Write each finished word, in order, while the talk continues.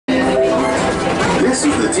This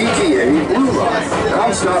is the TTA Blue Line,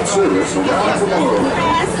 non-stop service around Tomorrowland.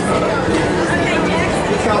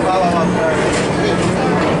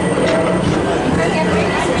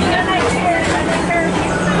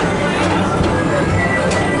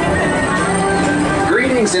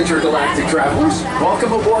 Greetings, intergalactic travelers.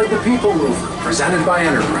 Welcome aboard the People Mover, presented by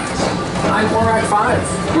Enterprise. I'm Baaaack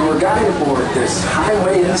 5, your guide aboard this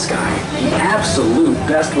highway in the sky, the absolute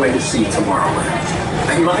best way to see Tomorrowland.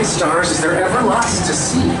 And my stars, is there ever lots to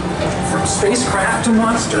see? From spacecraft to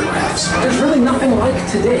monster rafts, there's really nothing like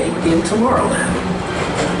today in Tomorrowland.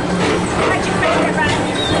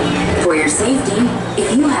 For your safety,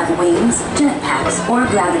 if you have wings, jetpacks, or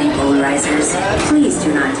gravity polarizers, please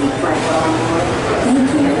do not take flight.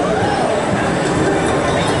 Thank you.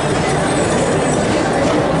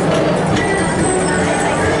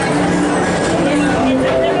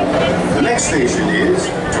 The next station is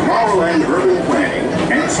Tomorrowland Urban Planning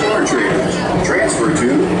and Star Traders. Transfer to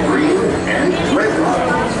green and red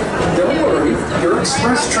line. Don't worry, your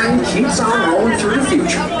express train keeps on rolling through the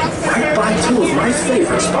future, right by two of my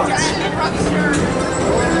favorite spots.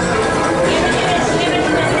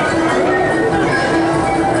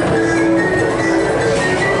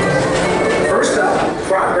 First up,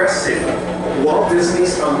 Progress City, Walt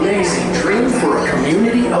Disney's amazing dream for a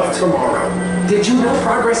community of tomorrow. Did you know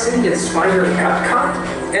Progress City inspired Epcot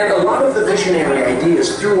and a lot of the visionary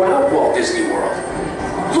ideas throughout Walt Disney World?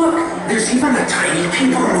 Look, there's even a tiny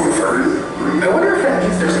people mover. I wonder if that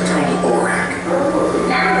means there's a tiny Baaaack.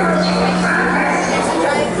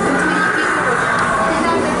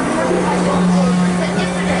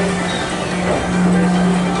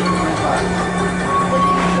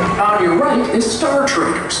 On your right is Star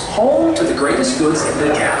Traders, home to the greatest goods in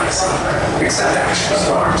the galaxy. Except action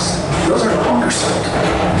stars. Those are no longer sold.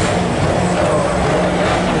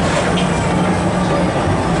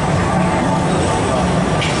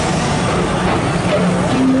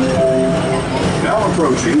 Now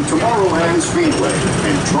approaching Tomorrowland Speedway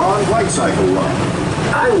and TRON Light Cycle Run.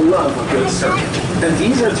 I love a good circuit, and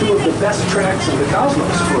these are two of the best tracks in the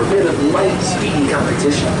cosmos for a bit of light, speedy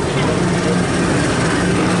competition.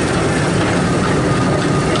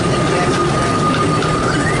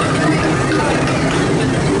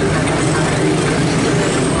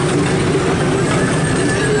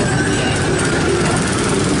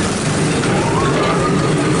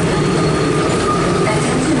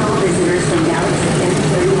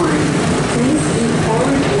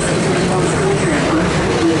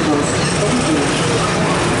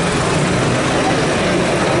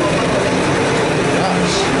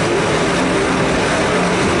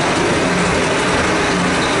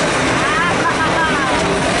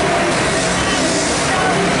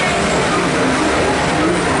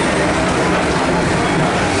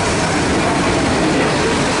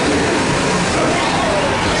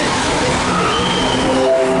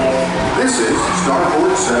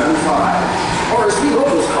 Or as we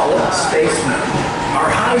locals call it, Spaceman. Our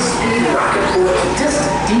high-speed rocket port to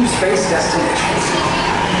distant deep space destinations.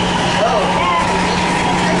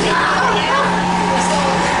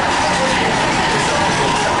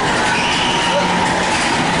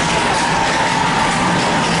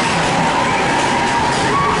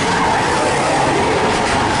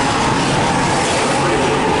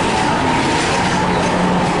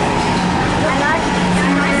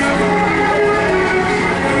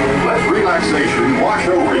 Wash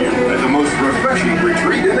over you at the most refreshing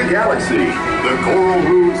retreat in the galaxy, the coral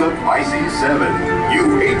ruins of Pisces 7. You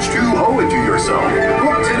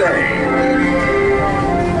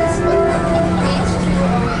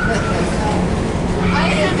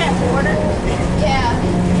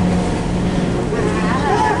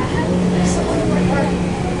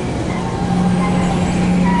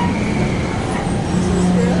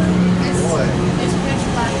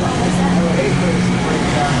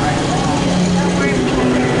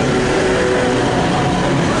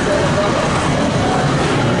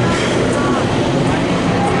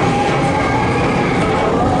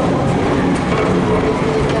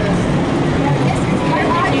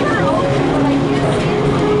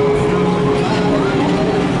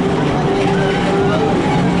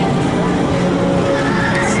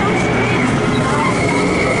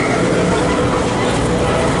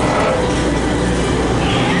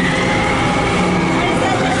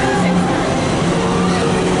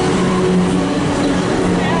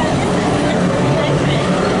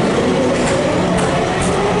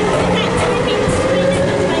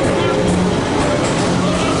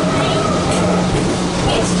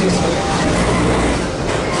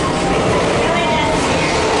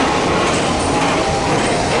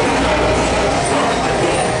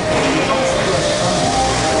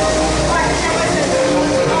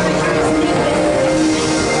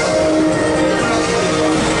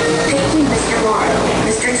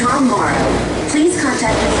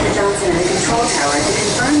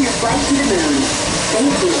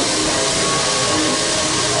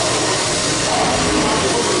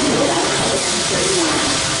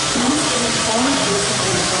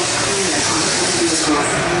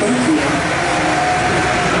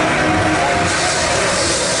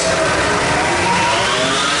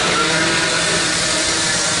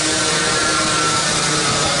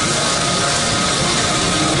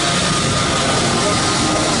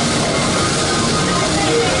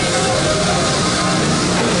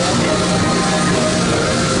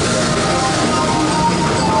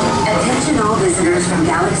from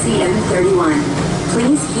Galaxy M31.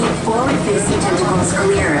 Please keep forward-facing tentacles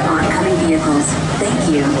clear of oncoming vehicles. Thank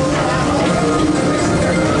you.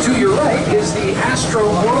 To your right is the Astro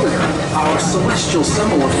Orbiter, our celestial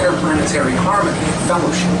symbol of interplanetary harmony and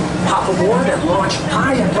fellowship. Hop aboard and launch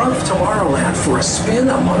high above Tomorrowland for a spin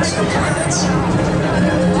amongst the planets.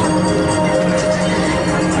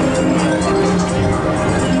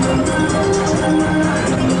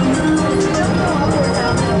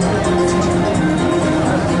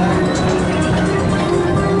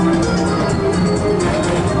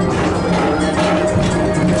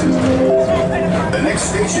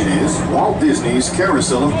 Station is Walt Disney's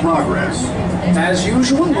Carousel of Progress. As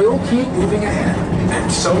usual, we'll keep moving ahead,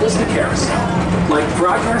 and so does the carousel. Like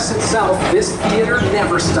progress itself, this theater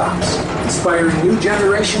never stops, inspiring new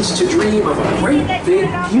generations to dream of a great, big,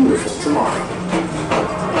 beautiful tomorrow.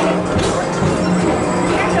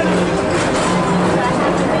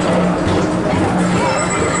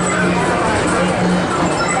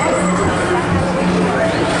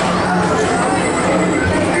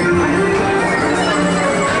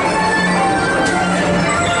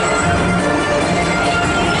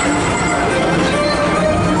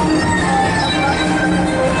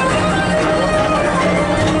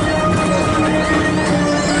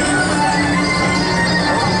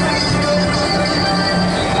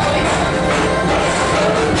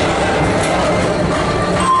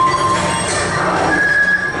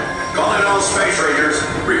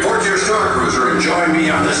 Join me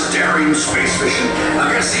on this daring space mission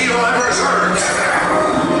against evil Emperor's Earth.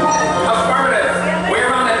 Affirmative.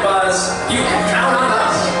 We're on it, Buzz. You can count on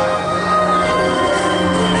us.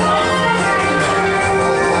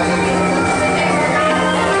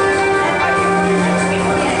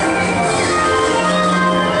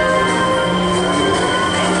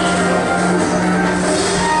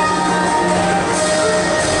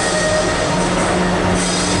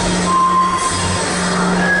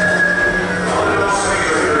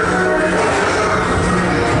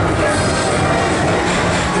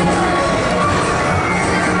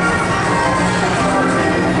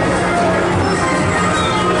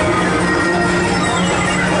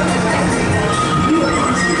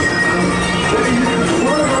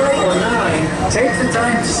 Take the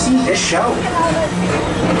time to see this show.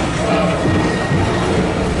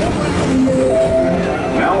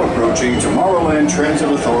 Now approaching Tomorrowland Transit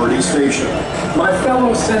Authority Station. My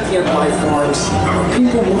fellow sentient life forms, our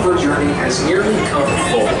people mover journey has nearly come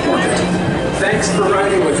full orbit. Thanks for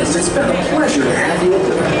riding with us. It's been a pleasure to have you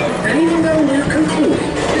aboard. And even though we're concluding,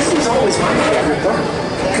 this is always my favorite part.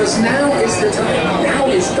 Because now is the time. Now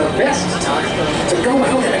is the best time to go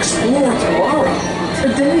out and explore tomorrow.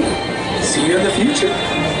 Today. See you in the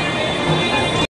future.